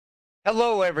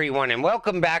Hello, everyone, and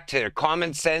welcome back to the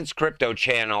Common Sense Crypto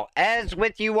channel. As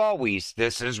with you always,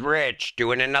 this is Rich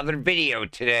doing another video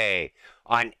today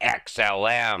on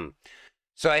XLM.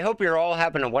 So I hope you're all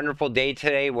having a wonderful day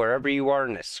today, wherever you are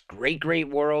in this great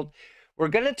world. We're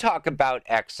going to talk about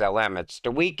XLM. It's the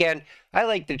weekend. I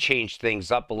like to change things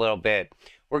up a little bit.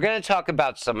 We're going to talk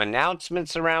about some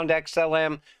announcements around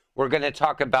XLM. We're going to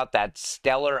talk about that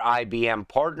Stellar IBM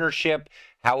partnership,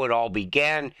 how it all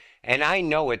began, and I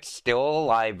know it's still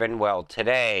alive and well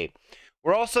today.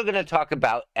 We're also going to talk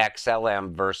about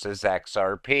XLM versus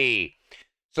XRP.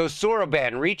 So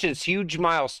Soroban reaches huge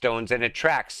milestones and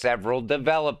attracts several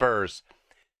developers.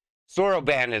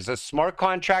 Soroban is a smart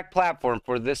contract platform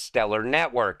for the Stellar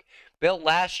Network. Built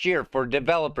last year for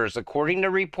developers, according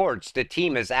to reports, the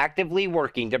team is actively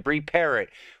working to prepare it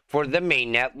for the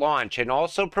mainnet launch and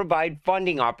also provide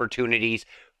funding opportunities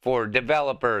for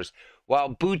developers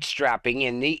while bootstrapping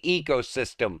in the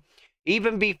ecosystem.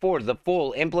 Even before the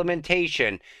full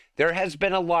implementation, there has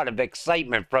been a lot of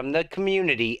excitement from the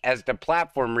community as the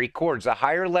platform records a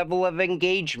higher level of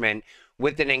engagement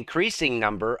with an increasing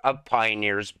number of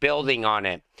pioneers building on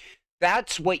it.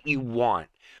 That's what you want.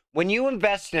 When you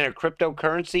invest in a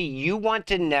cryptocurrency, you want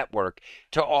a network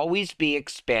to always be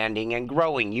expanding and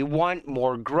growing. You want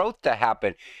more growth to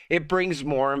happen. It brings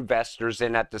more investors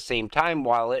in at the same time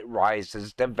while it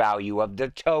rises the value of the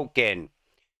token.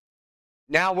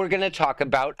 Now we're going to talk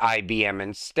about IBM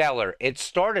and Stellar. It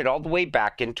started all the way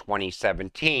back in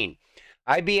 2017.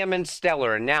 IBM and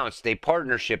Stellar announced a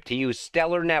partnership to use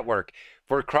Stellar Network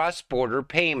for cross-border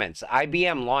payments.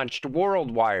 IBM launched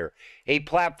WorldWire, a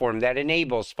platform that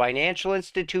enables financial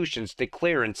institutions to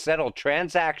clear and settle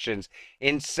transactions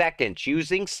in seconds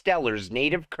using Stellar's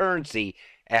native currency,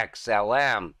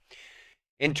 XLM.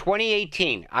 In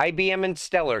 2018, IBM and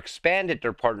Stellar expanded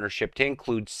their partnership to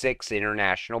include 6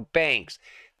 international banks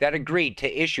that agreed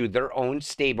to issue their own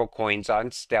stablecoins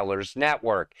on Stellar's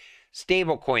network.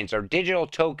 Stablecoins are digital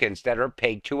tokens that are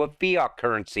pegged to a fiat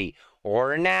currency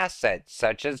or an asset,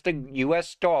 such as the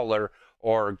US dollar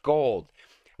or gold.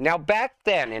 Now, back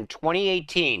then in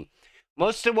 2018,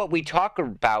 most of what we talk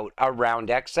about around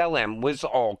XLM was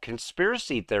all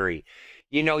conspiracy theory.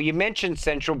 You know, you mentioned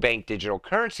central bank digital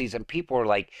currencies, and people are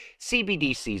like,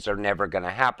 CBDCs are never going to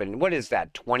happen. What is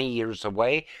that, 20 years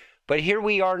away? But here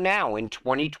we are now in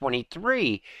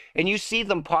 2023, and you see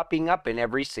them popping up in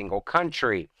every single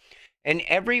country. And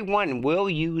everyone will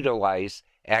utilize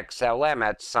XLM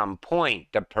at some point.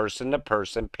 The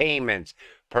person-to-person payments,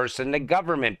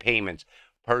 person-to-government payments,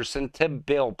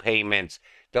 person-to-bill payments.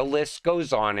 The list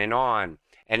goes on,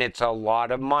 and it's a lot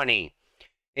of money.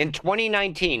 In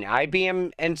 2019,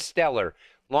 IBM and Stellar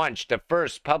launched the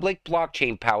first public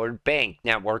blockchain-powered bank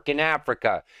network in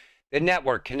Africa. The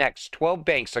network connects 12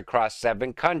 banks across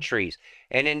 7 countries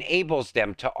and enables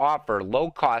them to offer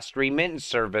low-cost remittance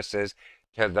services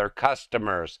to their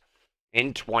customers.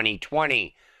 In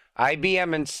 2020,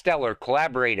 IBM and Stellar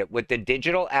collaborated with the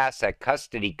digital asset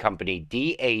custody company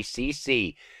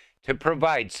DACC to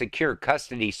provide secure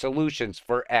custody solutions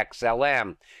for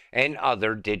XLM and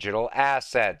other digital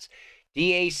assets.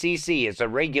 DACC is a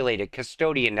regulated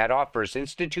custodian that offers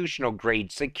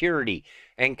institutional-grade security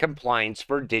and compliance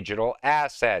for digital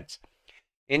assets.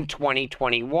 In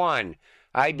 2021,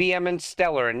 IBM and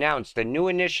Stellar announced a new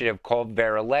initiative called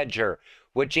VeriLedger,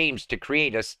 which aims to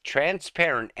create a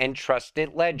transparent and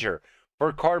trusted ledger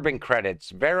for carbon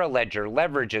credits. VeriLedger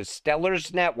leverages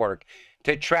Stellar's network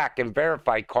to track and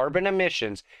verify carbon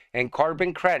emissions and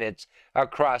carbon credits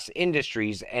across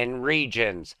industries and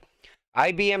regions.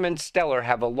 IBM and Stellar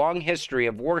have a long history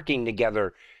of working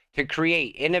together to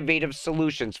create innovative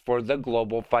solutions for the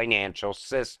global financial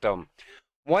system.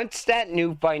 Once that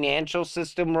new financial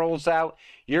system rolls out,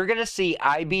 you're going to see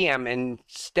IBM and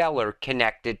Stellar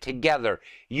connected together,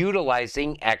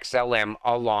 utilizing XLM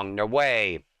along the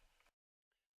way.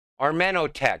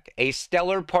 Armenotech, a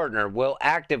Stellar partner, will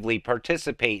actively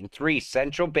participate in 3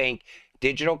 central bank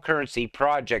digital currency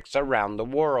projects around the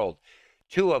world,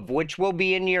 2 of which will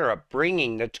be in Europe,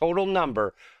 bringing the total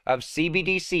number of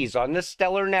CBDCs on the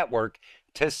Stellar network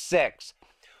to 6.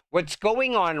 What's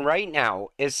going on right now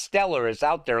is Stellar is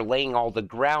out there laying all the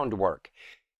groundwork.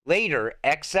 Later,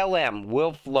 XLM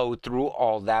will flow through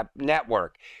all that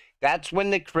network. That's when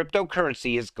the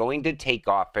cryptocurrency is going to take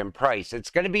off in price. It's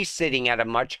going to be sitting at a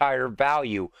much higher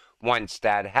value once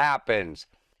that happens.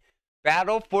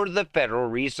 Battle for the Federal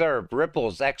Reserve,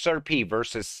 Ripple's XRP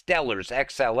versus Stellar's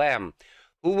XLM.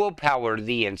 Who will power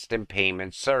the instant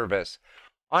payment service?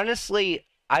 Honestly,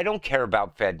 I don't care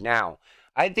about Fed now.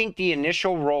 I think the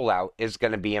initial rollout is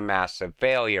going to be a massive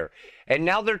failure. And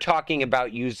now they're talking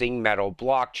about using metal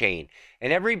blockchain.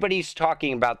 And everybody's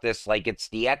talking about this like it's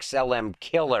the XLM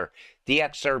killer, the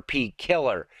XRP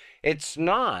killer. It's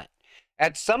not.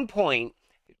 At some point,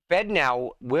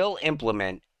 FedNow will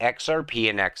implement XRP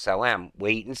and XLM.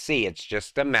 Wait and see. It's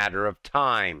just a matter of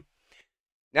time.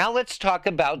 Now let's talk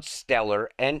about Stellar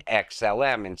and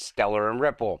XLM and Stellar and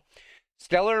Ripple.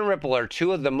 Stellar and Ripple are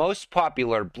two of the most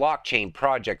popular blockchain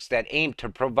projects that aim to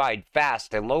provide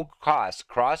fast and low-cost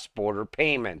cross-border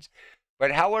payments.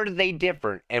 But how are they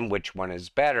different, and which one is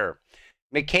better?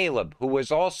 McCaleb, who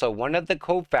was also one of the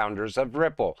co-founders of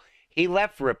Ripple, he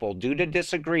left Ripple due to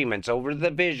disagreements over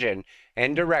the vision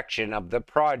and direction of the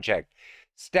project.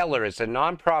 Stellar is a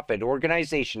nonprofit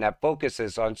organization that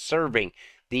focuses on serving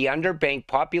the underbanked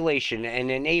population and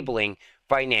enabling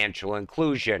financial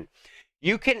inclusion.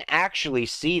 You can actually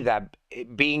see that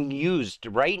being used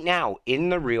right now in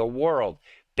the real world,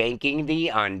 banking the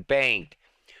unbanked.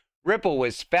 Ripple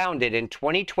was founded in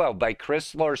 2012 by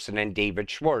Chris Larson and David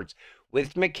Schwartz,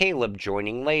 with McCaleb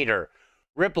joining later.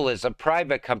 Ripple is a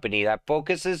private company that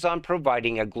focuses on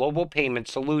providing a global payment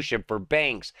solution for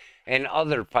banks and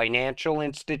other financial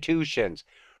institutions.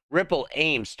 Ripple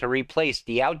aims to replace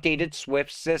the outdated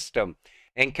SWIFT system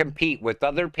and compete with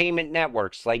other payment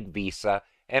networks like Visa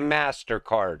and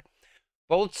MasterCard.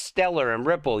 Both Stellar and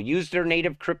Ripple use their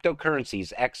native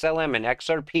cryptocurrencies, XLM and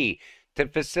XRP, to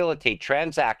facilitate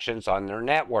transactions on their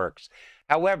networks.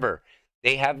 However,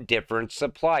 they have different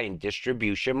supply and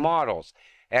distribution models.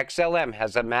 XLM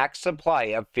has a max supply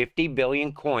of 50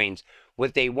 billion coins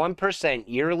with a 1%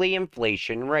 yearly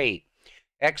inflation rate.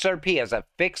 XRP has a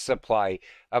fixed supply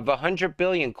of 100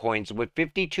 billion coins with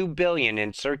 52 billion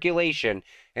in circulation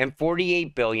and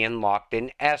 48 billion locked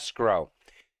in escrow.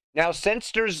 Now,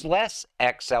 since there's less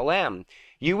XLM,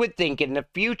 you would think in the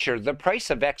future the price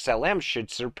of XLM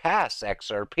should surpass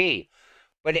XRP.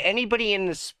 But anybody in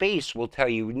the space will tell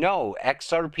you, no,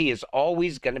 XRP is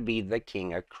always going to be the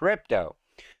king of crypto.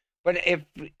 But if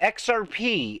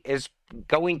XRP is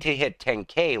going to hit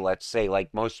 10K, let's say,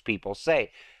 like most people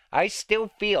say, I still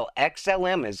feel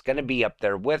XLM is going to be up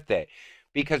there with it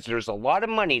because there's a lot of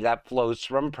money that flows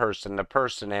from person to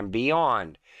person and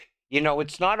beyond. You know,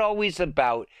 it's not always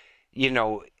about,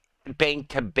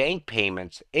 bank-to-bank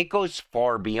payments. It goes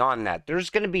far beyond that. There's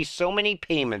going to be so many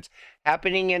payments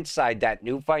happening inside that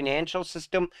new financial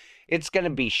system, it's going to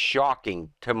be shocking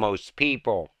to most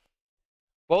people.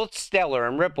 Both Stellar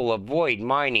and Ripple avoid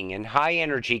mining and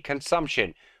high-energy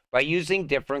consumption by using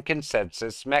different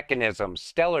consensus mechanisms.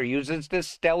 Stellar uses the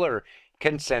Stellar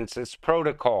Consensus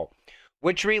Protocol,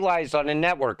 which relies on a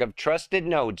network of trusted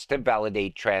nodes to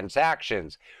validate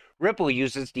transactions. Ripple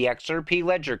uses the XRP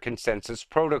Ledger Consensus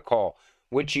Protocol,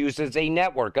 which uses a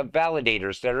network of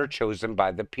validators that are chosen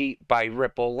by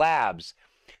Ripple Labs.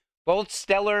 Both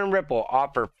Stellar and Ripple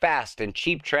offer fast and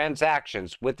cheap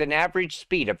transactions with an average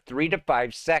speed of 3 to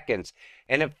 5 seconds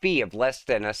and a fee of less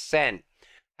than a cent.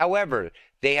 However,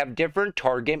 they have different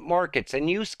target markets and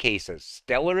use cases.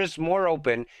 Stellar is more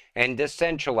open and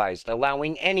decentralized,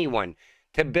 allowing anyone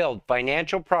to build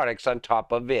financial products on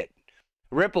top of it.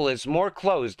 Ripple is more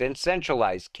closed and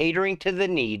centralized, catering to the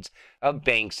needs of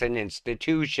banks and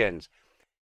institutions.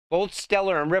 Both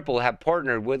Stellar and Ripple have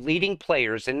partnered with leading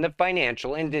players in the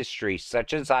financial industry,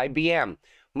 such as IBM,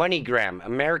 MoneyGram,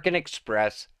 American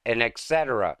Express, and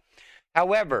etc.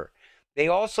 However, they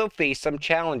also face some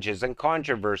challenges and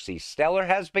controversies. Stellar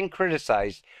has been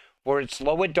criticized for its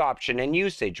low adoption and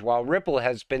usage, while Ripple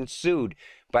has been sued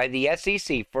by the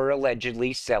SEC for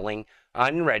allegedly selling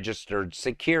unregistered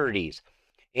securities.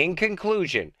 In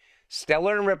conclusion,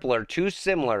 Stellar and Ripple are two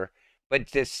similar but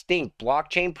distinct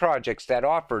blockchain projects that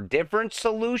offer different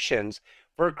solutions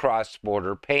for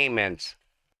cross-border payments.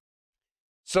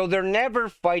 So they're never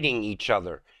fighting each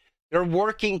other. They're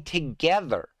working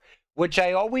together, which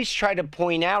I always try to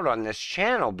point out on this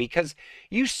channel because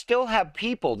you still have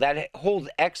people that hold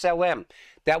XLM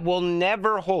that will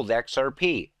never hold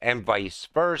XRP and vice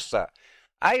versa.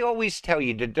 I always tell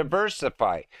you to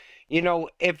diversify. You know,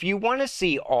 if you want to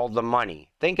see all the money,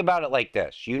 think about it like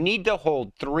this. You need to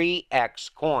hold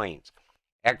 3X coins,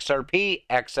 XRP,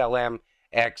 XLM,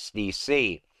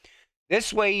 XDC.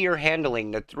 This way you're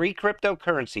handling the three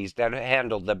cryptocurrencies that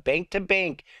handle the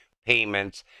bank-to-bank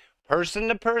payments,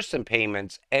 person-to-person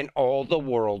payments, and all the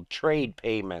world trade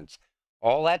payments,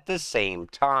 all at the same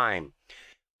time.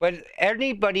 But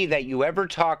anybody that you ever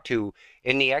talk to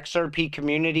in the XRP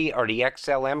community or the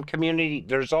XLM community,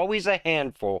 there's always a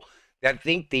handful that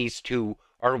think these two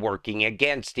are working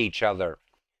against each other.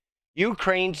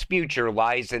 Ukraine's future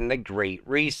lies in the Great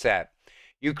Reset.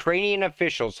 Ukrainian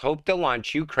officials hope to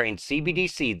launch Ukraine's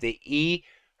CBDC, the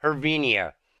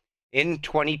e-hryvnia, in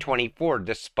 2024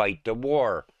 despite the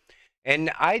war.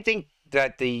 And I think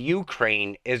that the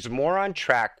Ukraine is more on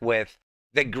track with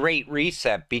the Great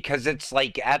Reset because it's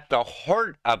like at the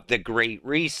heart of the Great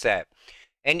Reset.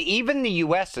 And even the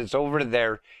US is over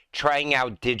there trying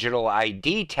out digital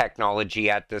ID technology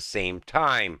at the same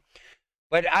time.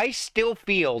 But I still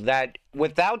feel that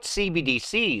without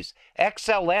CBDCs,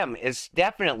 XLM is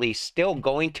definitely still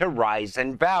going to rise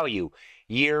in value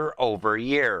year over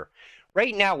year.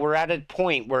 Right now, we're at a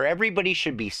point where everybody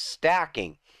should be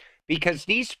stacking because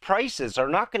these prices are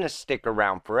not going to stick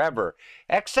around forever.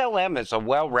 XLM is a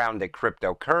well-rounded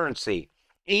cryptocurrency,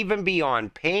 even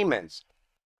beyond payments.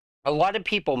 A lot of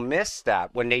people miss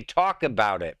that when they talk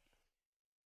about it.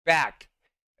 Fact,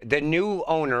 the new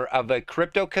owner of a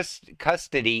crypto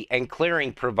custody and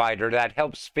clearing provider that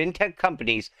helps fintech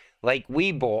companies like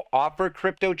Webull offer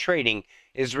crypto trading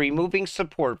is removing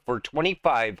support for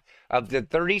 25 of the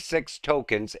 36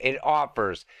 tokens it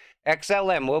offers.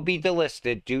 XLM will be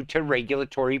delisted due to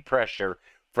regulatory pressure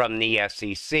from the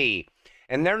SEC.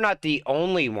 And they're not the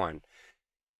only one.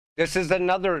 This is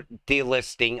another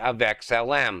delisting of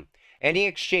XLM. Any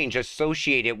exchange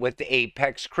associated with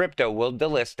Apex Crypto will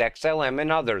delist XLM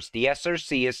and others. The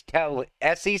SEC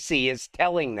is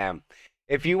telling them,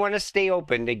 if you want to stay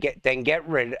open, then get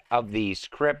rid of these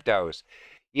cryptos.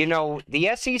 You know, the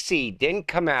SEC didn't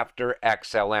come after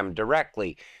XLM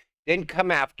directly, didn't come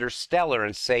after Stellar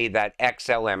and say that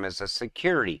XLM is a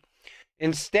security.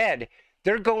 Instead,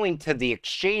 they're going to the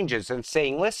exchanges and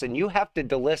saying, listen, you have to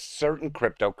delist certain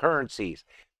cryptocurrencies.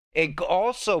 It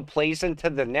also plays into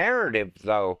the narrative,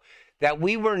 though, that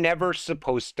we were never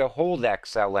supposed to hold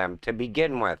XLM to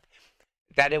begin with.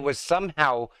 That it was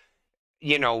somehow,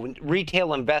 you know,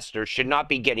 retail investors should not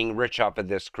be getting rich off of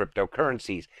this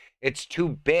cryptocurrencies. It's too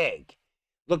big.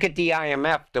 Look at the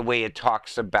IMF, the way it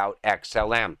talks about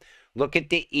XLM. Look at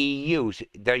the EU,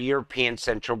 the European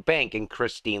Central Bank, and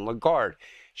Christine Lagarde.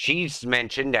 She's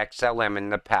mentioned XLM in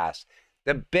the past.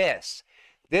 The BIS.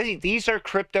 These are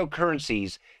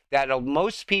cryptocurrencies that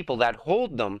most people that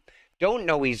hold them don't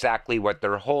know exactly what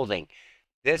they're holding.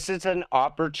 This is an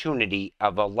opportunity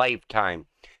of a lifetime.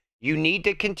 You need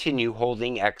to continue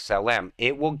holding XLM.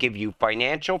 It will give you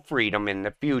financial freedom in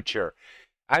the future.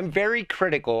 I'm very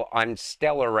critical on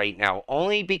Stellar right now,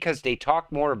 only because they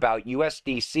talk more about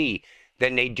USDC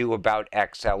than they do about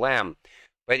XLM.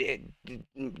 But,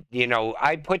 you know,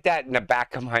 I put that in the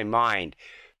back of my mind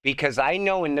because I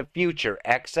know in the future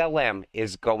XLM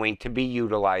is going to be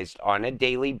utilized on a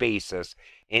daily basis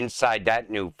inside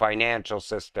that new financial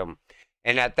system.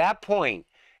 And at that point,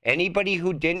 anybody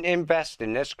who didn't invest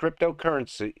in this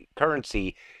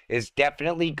cryptocurrency is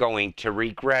definitely going to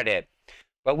regret it.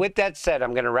 But with that said,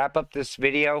 I'm going to wrap up this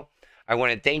video. I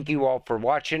want to thank you all for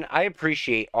watching. I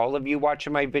appreciate all of you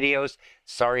watching my videos.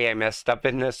 Sorry I messed up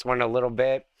in this one a little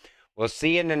bit. We'll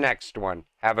see you in the next one.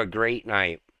 Have a great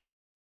night.